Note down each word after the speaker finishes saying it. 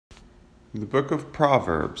The book of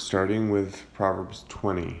Proverbs, starting with Proverbs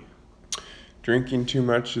 20. Drinking too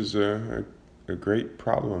much is a great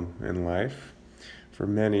problem in life for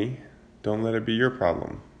many. Don't let it be your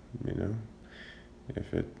problem. You know,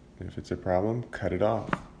 if it's a problem, cut it off.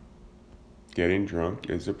 Getting drunk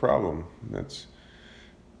is a problem. That's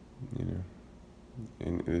you know,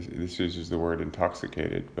 and this uses the word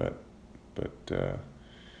intoxicated, but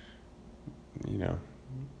you know,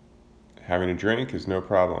 having a drink is no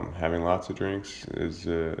problem. Having lots of drinks is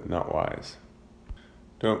not wise.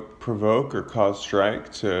 Don't provoke or cause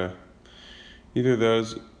strife to either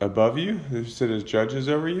those above you who sit as judges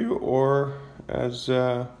over you, or as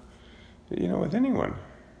with anyone.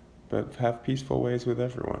 But have peaceful ways with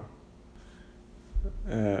everyone.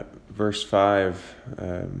 Verse 5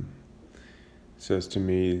 says to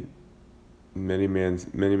me, many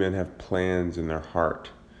men have plans in their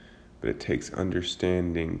heart, but it takes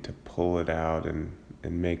understanding to pull it out and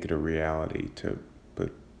make it a reality, to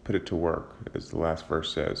put it to work, as the last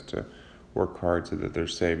verse says, to work hard so that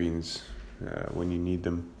there's savings when you need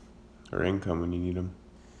them, or income when you need them.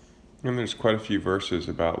 And there's quite a few verses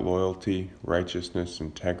about loyalty, righteousness,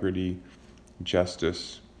 integrity,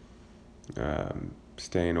 justice,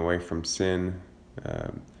 staying away from sin,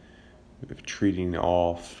 treating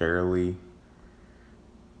all fairly,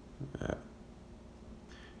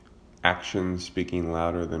 actions speaking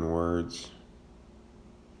louder than words.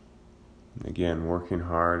 Again, working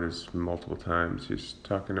hard is multiple times. He's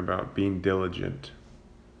talking about being diligent,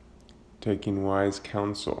 taking wise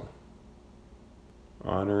counsel,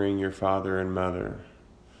 honoring your father and mother.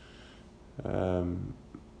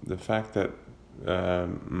 The fact that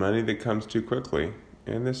money that comes too quickly,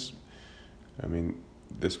 and this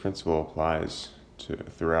principle applies to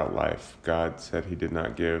throughout life. God said He did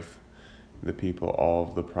not give the people all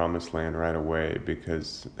of the promised land right away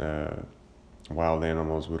because wild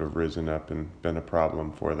animals would have risen up and been a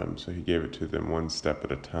problem for them. So He gave it to them one step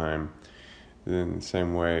at a time. In the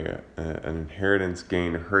same way, an inheritance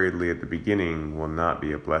gained hurriedly at the beginning will not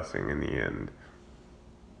be a blessing in the end.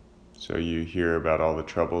 So you hear about all the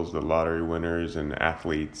troubles the lottery winners and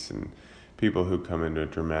athletes and people who come into a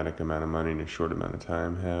dramatic amount of money in a short amount of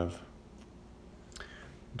time have.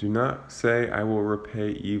 Do not say, I will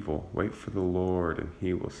repay evil. Wait for the Lord and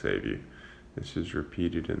He will save you. This is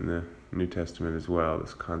repeated in the New Testament as well,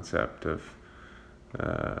 this concept of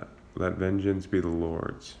let vengeance be the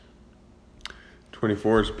Lord's.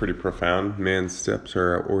 24 is pretty profound. Man's steps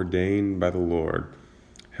are ordained by the Lord.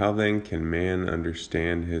 How then can man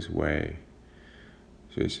understand his way?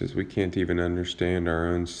 So he says we can't even understand our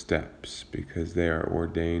own steps because they are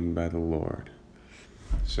ordained by the Lord.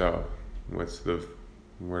 So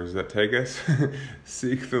where does that take us?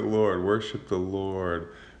 Seek the Lord, worship the Lord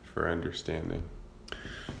for understanding.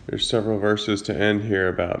 There's several verses to end here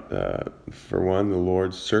about, for one, the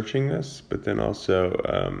Lord searching us, but then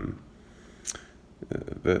also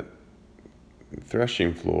the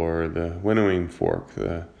threshing floor, the winnowing fork,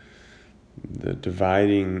 the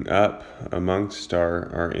dividing up amongst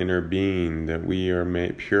our inner being, that we are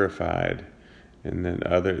made purified, and that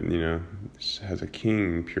has a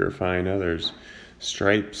king purifying others,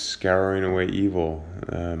 stripes scouring away evil,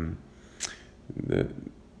 that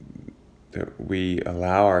we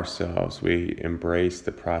allow ourselves, we embrace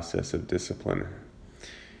the process of discipline.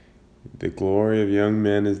 The glory of young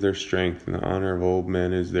men is their strength, and the honor of old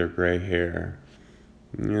men is their gray hair.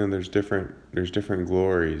 There's different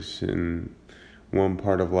glories in one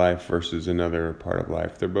part of life versus another part of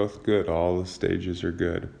life. They're both good. All the stages are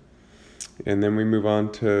good. And then we move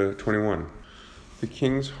on to 21. The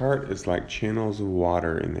king's heart is like channels of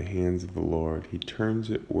water in the hands of the Lord. He turns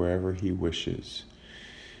it wherever He wishes.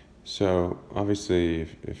 So obviously,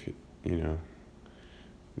 if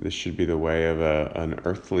this should be the way of an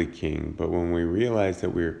earthly king. But when we realize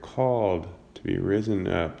that we are called to be risen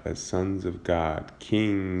up as sons of God,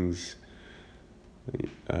 kings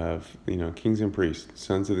kings and priests,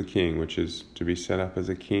 sons of the King, which is to be set up as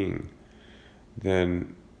a king,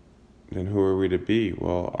 then who are we to be?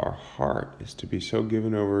 Well, our heart is to be so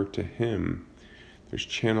given over to Him. There's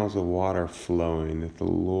channels of water flowing that the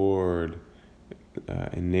Lord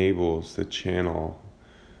enables the channel,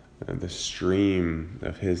 the stream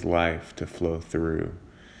of His life to flow through,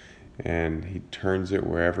 and He turns it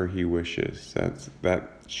wherever He wishes. That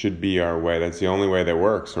should be our way. That's the only way that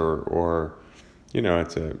works. Or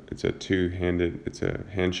it's a two-handed, it's a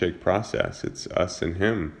handshake process. It's us and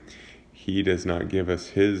Him. He does not give us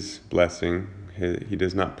His blessing. He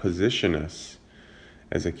does not position us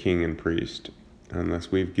as a king and priest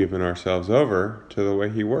unless we've given ourselves over to the way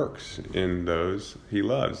He works in those He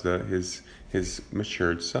loves, His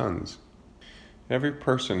matured sons. Every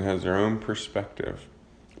person has their own perspective,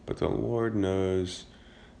 but the Lord knows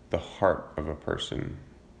the heart of a person.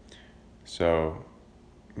 So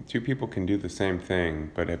two people can do the same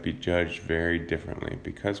thing, but it be judged very differently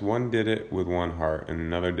because one did it with one heart and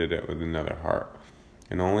another did it with another heart.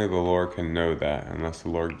 And only the Lord can know that unless the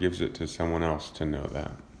Lord gives it to someone else to know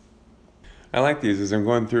that. I like these. As I'm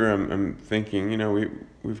going through, I'm thinking,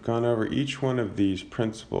 we've gone over each one of these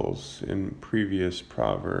principles in previous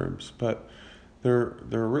Proverbs, but they're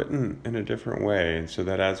written in a different way, and so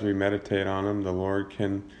that as we meditate on them, the Lord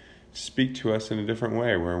can speak to us in a different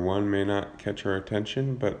way, where one may not catch our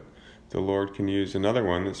attention, but the Lord can use another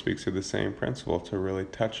one that speaks of the same principle to really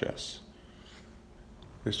touch us.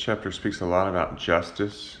 This chapter speaks a lot about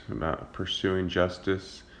justice, about pursuing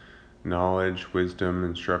justice, knowledge, wisdom,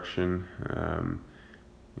 instruction,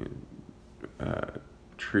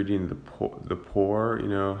 treating the poor,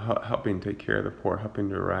 helping take care of the poor, helping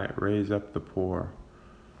to raise up the poor.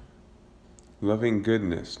 Loving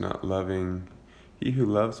goodness, not loving. He who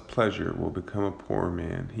loves pleasure will become a poor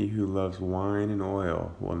man. He who loves wine and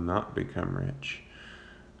oil will not become rich.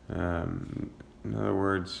 In other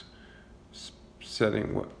words,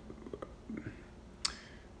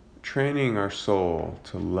 training our soul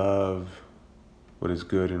to love what is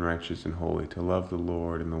good and righteous and holy, to love the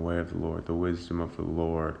Lord and the way of the Lord, the wisdom of the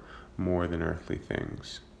Lord, more than earthly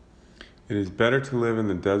things. It is better to live in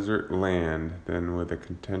the desert land than with a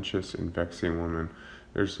contentious and vexing woman.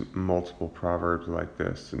 There's multiple proverbs like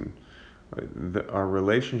this, and our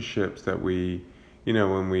relationships that we,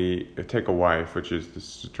 when we take a wife, this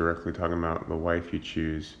is directly talking about the wife you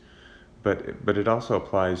choose, but it also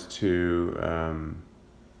applies to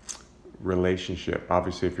relationship.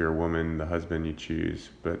 Obviously, if you're a woman, the husband you choose,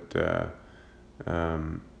 but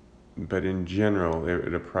in general,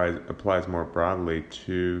 it applies more broadly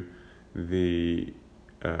to the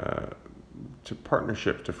to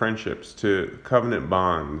partnerships, to friendships, to covenant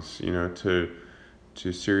bonds, to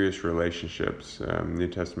serious relationships. New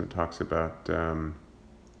Testament talks about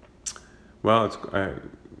it's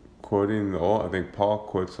quoting the Old. I think Paul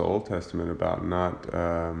quotes the Old Testament about not.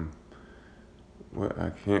 I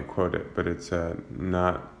can't quote it, but it's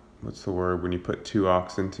not. What's the word when you put two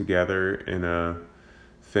oxen together in a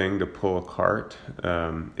thing to pull a cart?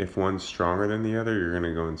 If one's stronger than the other, you're going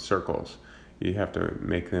to go in circles. You have to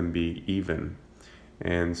make them be even.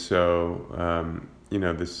 And so,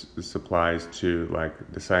 this applies to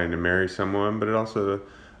like deciding to marry someone, but it also,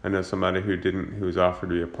 I know somebody who was offered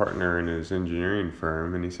to be a partner in his engineering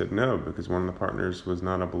firm, and he said no because one of the partners was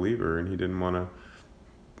not a believer, and he didn't want to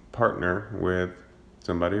partner with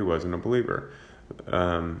somebody who wasn't a believer.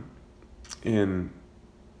 Our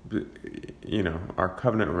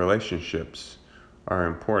covenant relationships are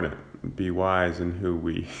important. Be wise in who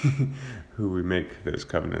we who we make those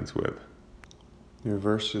covenants with. Your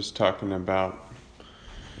verse is talking about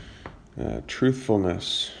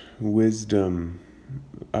truthfulness, wisdom,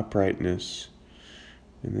 uprightness.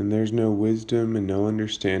 And then there's no wisdom and no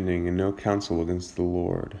understanding and no counsel against the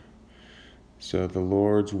Lord. So the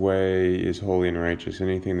Lord's way is holy and righteous.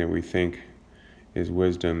 Anything that we think is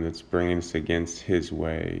wisdom that's bringing us against His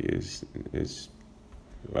way is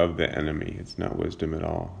of the enemy. It's not wisdom at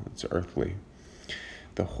all. It's earthly.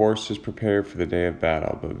 The horse is prepared for the day of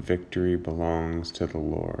battle, but victory belongs to the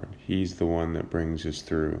Lord. He's the one that brings us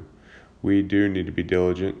through. We do need to be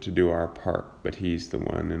diligent to do our part, but He's the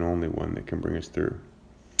one and only one that can bring us through.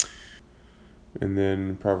 And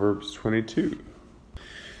then Proverbs 22.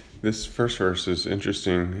 This first verse is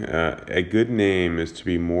interesting. A good name is to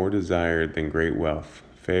be more desired than great wealth.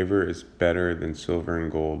 Favor is better than silver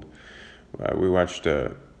and gold. We watched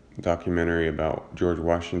a documentary about George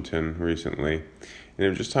Washington recently, and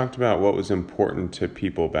it just talked about what was important to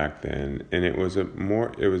people back then. And it was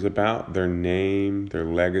about their name, their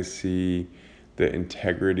legacy, the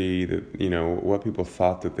integrity, what people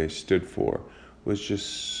thought that they stood for was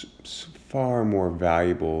just far more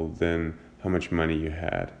valuable than how much money you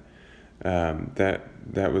had.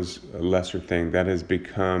 That was a lesser thing. That has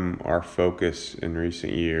become our focus in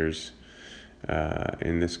recent years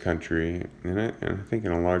in this country, and I think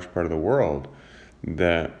in a large part of the world,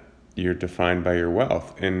 that you're defined by your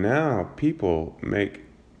wealth. And now people make,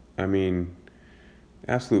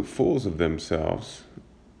 absolute fools of themselves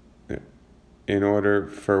in order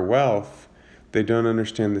for wealth. They don't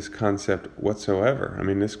understand this concept whatsoever.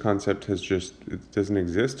 This concept it doesn't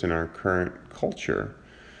exist in our current culture.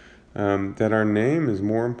 That our name is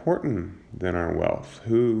more important than our wealth.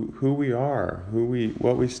 Who we are,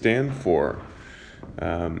 what we stand for,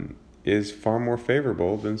 is far more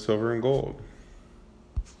favorable than silver and gold.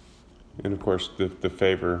 And of course, the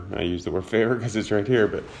favor, I use the word favor because it's right here,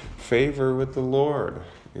 but favor with the Lord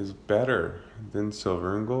is better than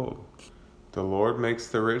silver and gold. The Lord makes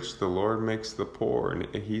the rich, the Lord makes the poor, and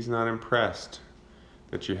He's not impressed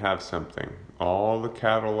that you have something. All the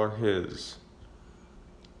cattle are His.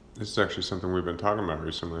 This is actually something we've been talking about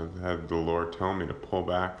recently. I've had the Lord tell me to pull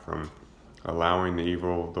back from allowing the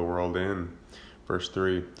evil of the world in. Verse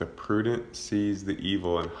 3, the prudent sees the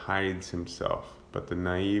evil and hides himself, but the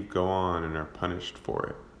naive go on and are punished for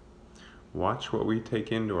it. Watch what we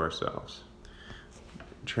take into ourselves.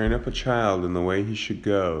 Train up a child in the way he should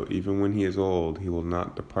go. Even when he is old, he will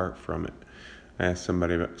not depart from it.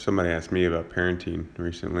 Somebody asked me about parenting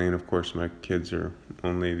recently, and of course my kids are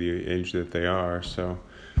only the age that they are, so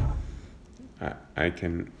I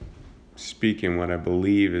can speak in what I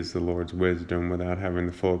believe is the Lord's wisdom without having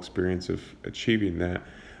the full experience of achieving that.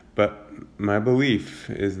 But my belief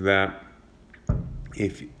is that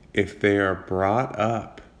if they are brought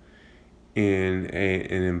up in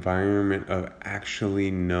an environment of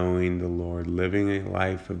actually knowing the Lord, living a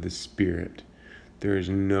life of the Spirit, there is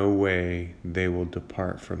no way they will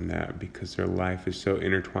depart from that because their life is so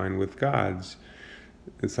intertwined with God's.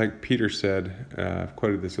 It's like Peter said, I've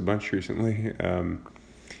quoted this a bunch recently,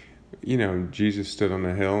 Jesus stood on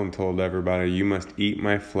a hill and told everybody, you must eat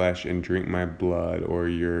my flesh and drink my blood or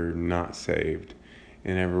you're not saved.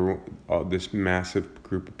 And this massive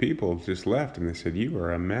group of people just left and they said, you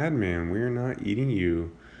are a madman, we're not eating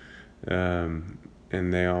you. And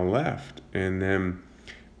they all left. And then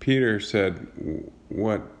Peter said,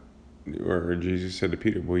 or Jesus said to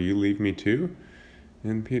Peter, will you leave me too?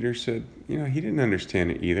 And Peter said, he didn't understand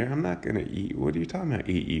it either. I'm not going to eat. What are you talking about,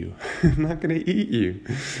 eat you? I'm not going to eat you.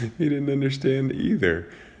 He didn't understand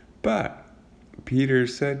either. But Peter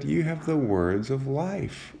said, you have the words of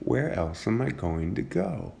life. Where else am I going to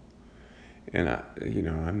go? And I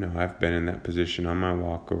know I've been in that position on my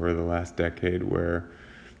walk over the last decade where,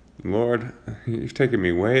 Lord, you've taken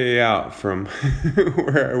me way out from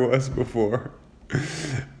where I was before.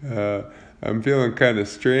 I'm feeling kind of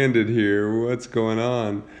stranded here. What's going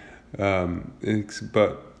on?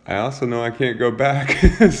 But I also know I can't go back.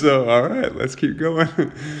 So, all right, let's keep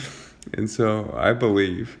going. And so I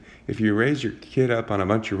believe if you raise your kid up on a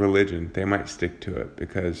bunch of religion, they might stick to it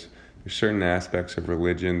because there's certain aspects of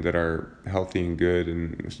religion that are healthy and good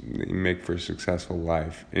and make for a successful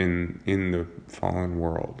life in the fallen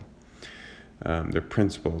world. They're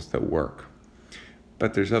principles that work.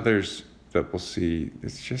 But there's others that will see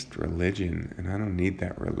it's just religion and I don't need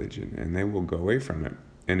that religion, and they will go away from it.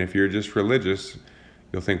 And if you're just religious,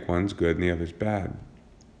 you'll think one's good and the other's bad.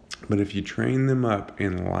 But if you train them up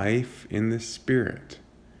in life in the Spirit,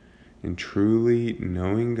 in truly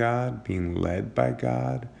knowing God, being led by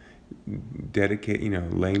God,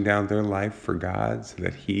 laying down their life for God so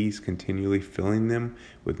that He's continually filling them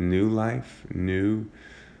with new life, new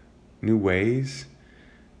ways,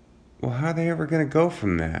 well, how are they ever going to go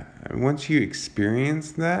from that? Once you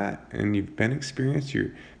experience that and you've been experienced, you're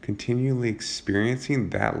continually experiencing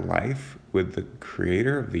that life with the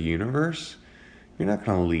Creator of the universe, you're not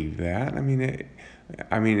going to leave that.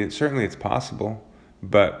 Certainly it's possible,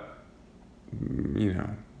 but,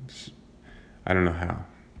 I don't know how,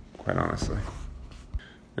 quite honestly.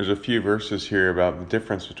 There's a few verses here about the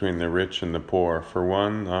difference between the rich and the poor. For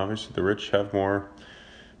one, obviously the rich have more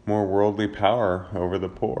worldly power over the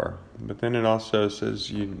poor. But then it also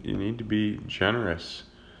says you need to be generous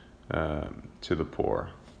to the poor.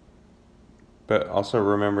 But also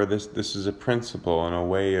remember this is a principle and a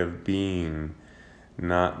way of being.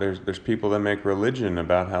 Not there's people that make religion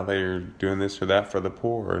about how they're doing this or that for the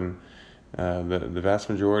poor, and the vast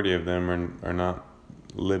majority of them are not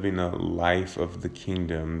living a life of the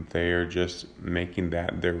kingdom. They are just making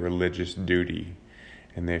that their religious duty.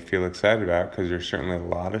 And they feel excited about it because there's certainly a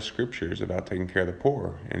lot of scriptures about taking care of the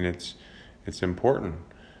poor, and it's important.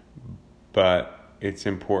 But it's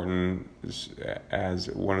important as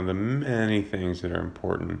one of the many things that are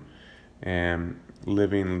important, and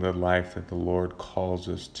living the life that the Lord calls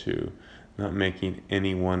us to, not making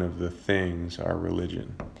any one of the things our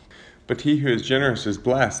religion. But he who is generous is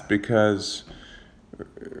blessed, because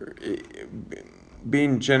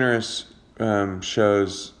being generous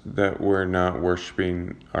shows that we're not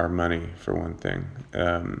worshiping our money, for one thing.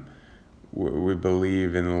 We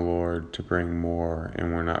believe in the Lord to bring more,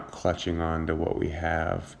 and we're not clutching on to what we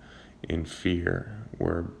have in fear.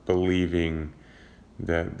 We're believing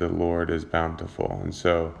that the Lord is bountiful, and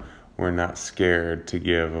so we're not scared to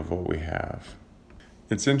give of what we have.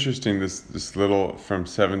 It's interesting, this little, from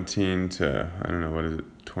 17 to,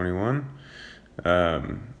 21?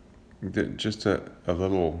 Just a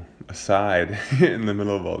aside in the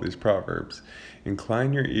middle of all these proverbs.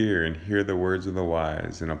 Incline your ear and hear the words of the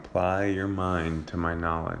wise, and apply your mind to my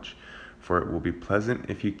knowledge. For it will be pleasant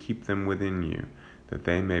if you keep them within you, that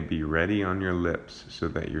they may be ready on your lips, so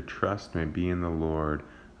that your trust may be in the Lord.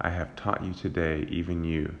 I have taught you today, even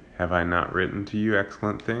you. Have I not written to you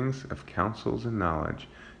excellent things of counsels and knowledge,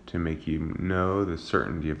 to make you know the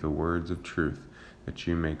certainty of the words of truth, that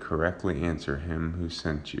you may correctly answer him who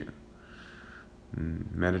sent you?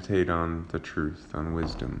 Meditate on the truth, on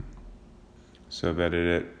wisdom, so that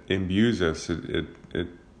it imbues us, it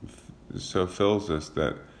so fills us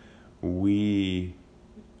that we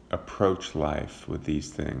approach life with these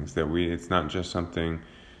things, that it's not just something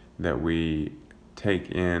that we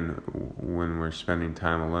take in when we're spending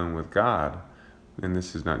time alone with God. And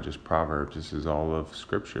this is not just Proverbs, this is all of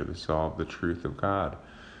Scripture, this is all of the truth of God,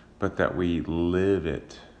 but that we live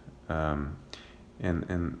it. And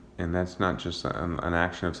that's not just an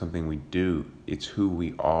action of something we do, it's who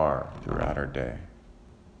we are throughout our day.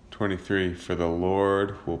 23, for the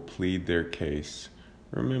Lord will plead their case.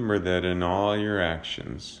 Remember that in all your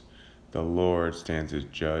actions, the Lord stands as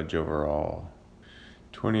judge over all.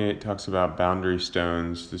 28 talks about boundary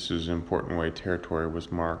stones. This is an important way territory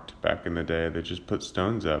was marked back in the day. They just put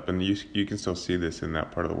stones up, and you can still see this in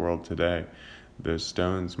that part of the world today. The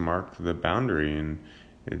stones marked the boundary, and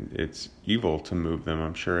it's evil to move them.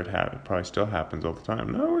 I'm sure it probably still happens all the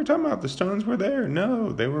time. No, we're talking about the stones were there.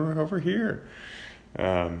 No, they were over here.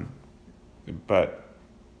 But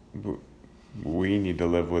we need to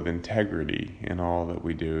live with integrity in all that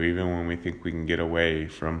we do, even when we think we can get away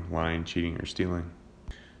from lying, cheating, or stealing.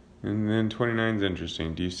 And then 29 is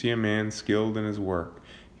interesting. Do you see a man skilled in his work?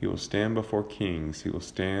 He will stand before kings. He will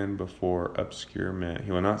stand before obscure men.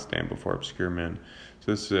 He will not stand before obscure men.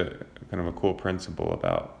 So this is a kind of a cool principle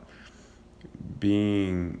about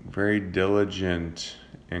being very diligent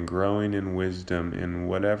and growing in wisdom in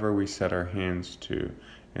whatever we set our hands to,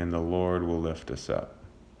 and the Lord will lift us up.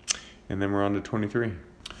 And then we're on to 23.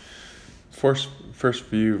 First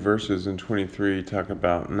few verses in 23 talk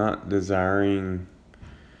about not desiring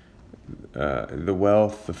the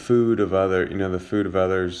wealth, the food of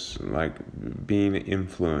others, like being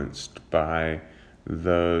influenced by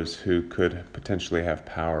those who could potentially have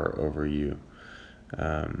power over you.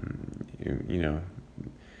 You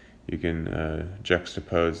can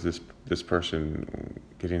juxtapose this person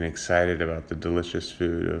getting excited about the delicious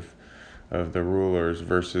food of the rulers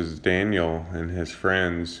versus Daniel and his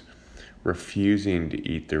friends refusing to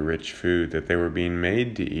eat the rich food that they were being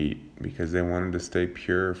made to eat because they wanted to stay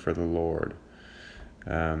pure for the Lord.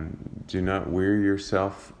 Do not weary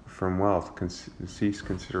yourself from wealth. Cease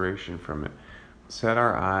consideration from it. Set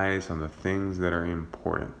our eyes on the things that are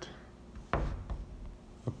important.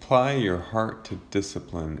 Apply your heart to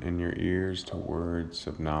discipline and your ears to words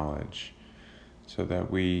of knowledge, so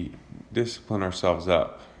that we discipline ourselves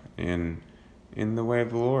up in the way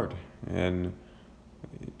of the Lord, and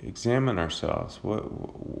examine ourselves.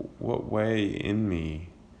 What way in me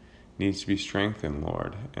needs to be strengthened,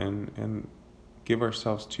 Lord, and give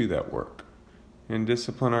ourselves to that work, and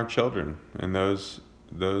discipline our children and those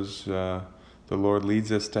the Lord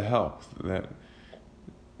leads us to help, that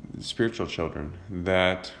spiritual children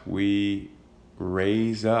that we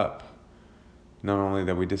raise up. Not only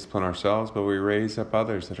that we discipline ourselves, but we raise up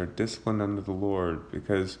others that are disciplined under the Lord,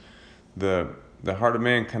 because the heart of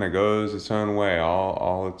man kind of goes its own way,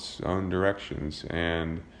 all its own directions,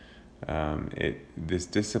 and this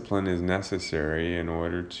discipline is necessary in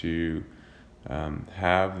order to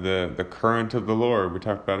have the current of the Lord, we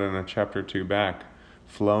talked about it in a chapter or two back,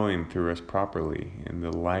 flowing through us properly, and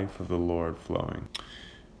the life of the Lord flowing.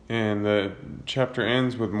 And the chapter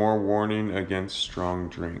ends with more warning against strong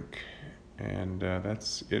drink. And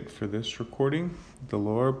that's it for this recording. The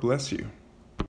Lord bless you.